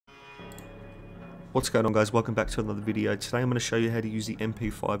What's going on, guys? Welcome back to another video. Today I'm going to show you how to use the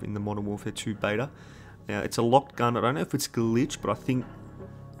MP5 in the Modern Warfare 2 beta. Now, it's a locked gun. I don't know if it's glitched, but I think,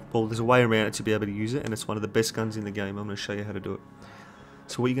 well, there's a way around it to be able to use it, and it's one of the best guns in the game. I'm going to show you how to do it.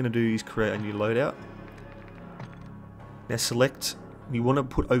 So what you're going to do is create a new loadout. Now select, you want to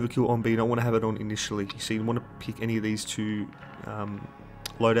put overkill on, but you don't want to have it on initially. So you want to pick any of these two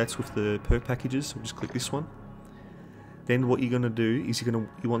loadouts with the perk packages. So just click this one. Then what you're going to do is you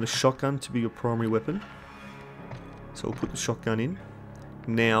want the shotgun to be your primary weapon. So we'll put the shotgun in.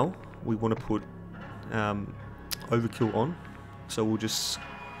 Now we want to put overkill on. So we'll just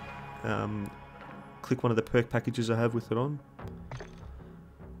click one of the perk packages I have with it on.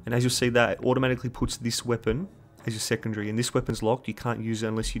 And as you'll see, that it automatically puts this weapon as your secondary. And this weapon's locked, you can't use it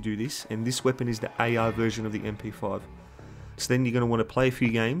unless you do this. And this weapon is the AR version of the MP5. So then you're going to want to play a few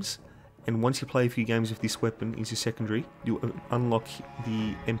games. And once you play a few games with this weapon as your secondary, you unlock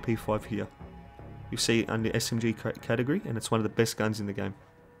the MP5 here. You see it under SMG category, and it's one of the best guns in the game.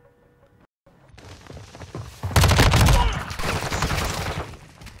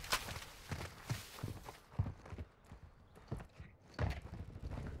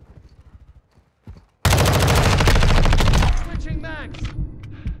 Switching mags.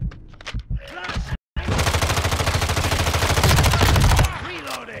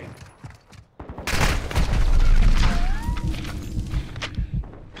 Reloading.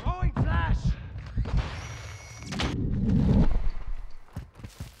 Throwing flash.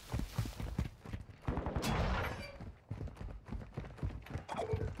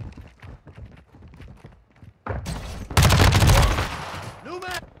 New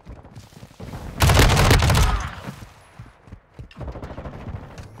mag.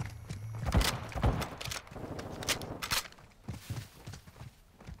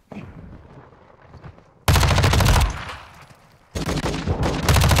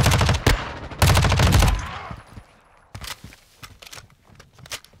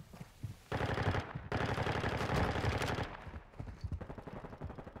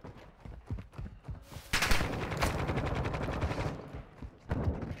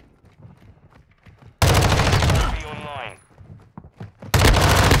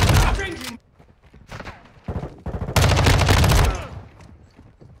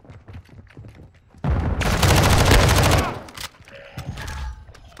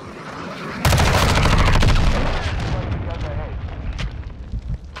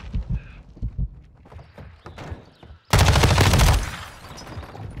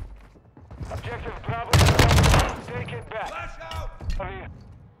 Objective Bravo, take it back. Flash out!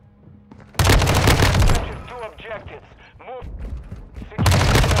 Objective, 2 objectives. Move.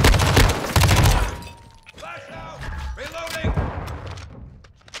 Flash out! Reloading!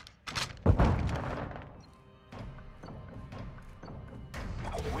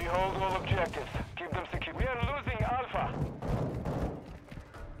 We hold all objectives. Keep them secure. We are losing Alpha.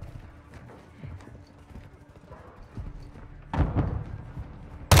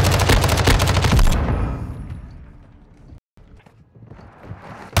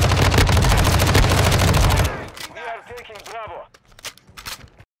 Taking Bravo.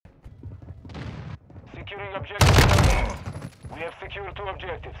 Securing objective. We have secured 2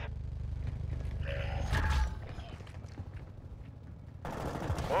 objectives.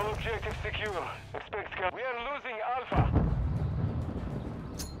 All objectives secure. Expect scan. We are losing Alpha.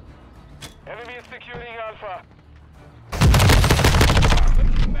 Enemy is securing Alpha.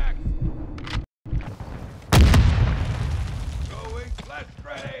 Back. Going flash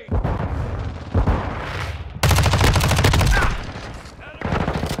grenade.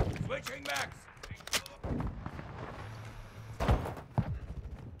 Switching max.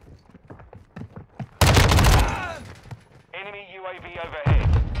 Enemy UAV overhead.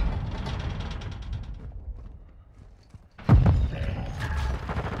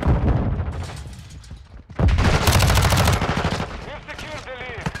 We've secured the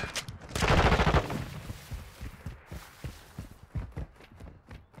lead.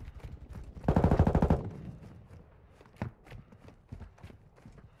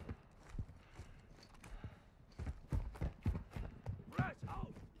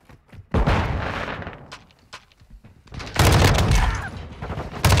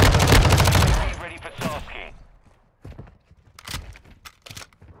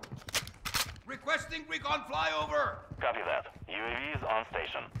 Requesting recon flyover! Copy that. UAV is on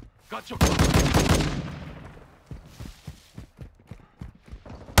station. Got your